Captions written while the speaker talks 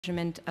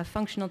measurement of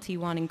functional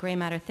T1 and gray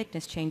matter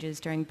thickness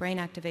changes during brain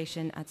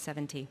activation at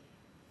 7T.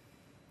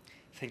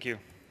 Thank you.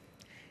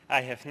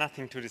 I have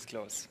nothing to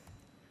disclose.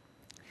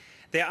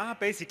 There are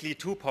basically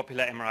two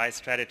popular MRI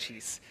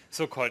strategies,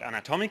 so-called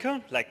anatomical,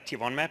 like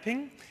T1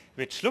 mapping,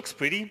 which looks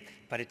pretty,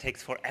 but it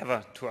takes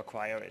forever to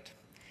acquire it.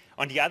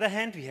 On the other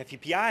hand, we have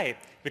EPI,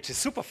 which is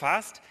super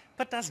fast,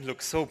 but doesn't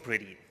look so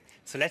pretty.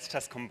 So let's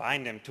just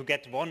combine them to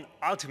get one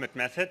ultimate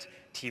method,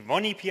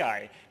 T1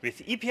 EPI,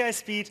 with EPI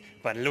speed,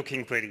 but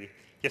looking pretty.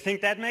 You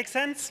think that makes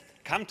sense?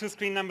 Come to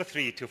screen number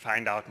 3 to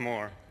find out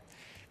more.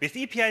 With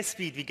EPI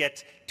speed, we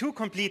get 2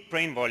 complete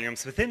brain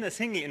volumes within a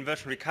single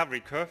inversion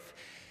recovery curve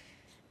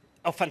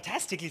of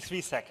fantastically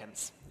 3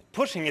 seconds.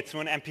 Pushing it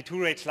through an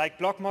MP2 range-like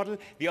block model,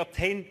 we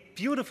obtain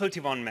beautiful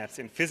T1 maps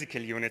in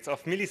physical units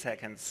of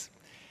milliseconds.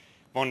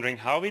 Wondering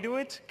how we do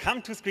it?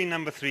 Come to screen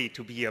number 3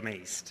 to be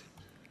amazed.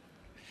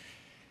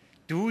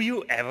 Do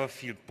you ever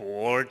feel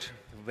bored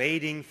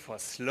waiting for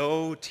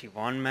slow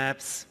T1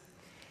 maps?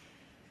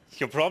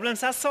 Your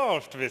problems are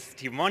solved with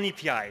T1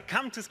 EPI.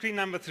 Come to screen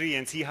number 3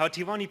 and see how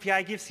T1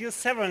 EPI gives you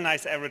several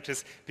nice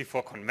averages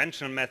before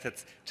conventional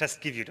methods just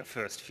give you the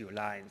first few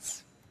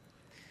lines.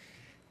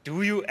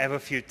 Do you ever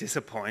feel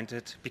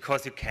disappointed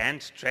because you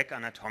can't track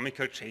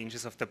anatomical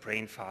changes of the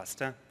brain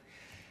faster?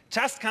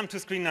 Just come to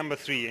screen number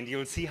 3 and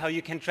you'll see how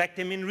you can track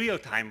them in real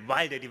time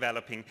while they're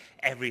developing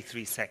every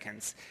 3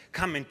 seconds.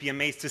 Come and be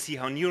amazed to see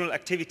how neural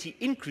activity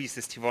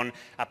increases T1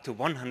 up to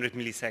 100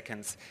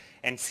 milliseconds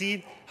and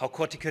see how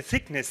cortical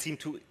thickness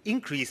seemed to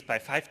increase by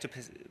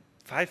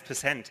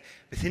 5%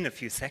 within a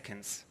few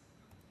seconds.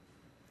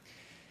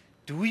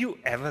 Do you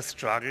ever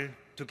struggle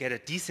to get a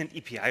decent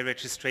EPI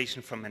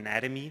registration from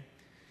anatomy?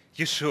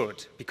 You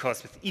should,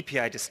 because with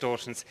EPI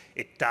distortions,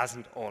 it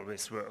doesn't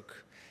always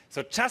work.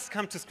 So just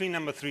come to screen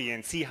number 3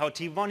 and see how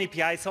T1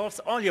 EPI solves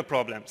all your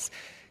problems.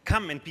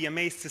 Come and be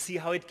amazed to see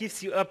how it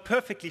gives you a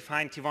perfectly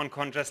fine T1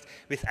 contrast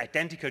with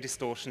identical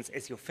distortions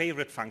as your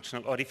favorite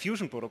functional or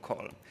diffusion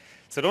protocol.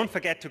 So don't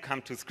forget to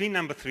come to screen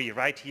number 3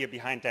 right here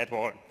behind that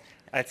wall.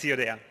 I'll see you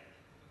there.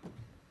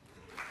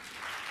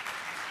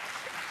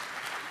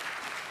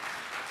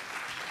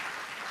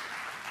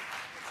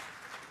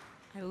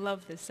 I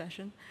love this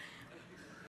session.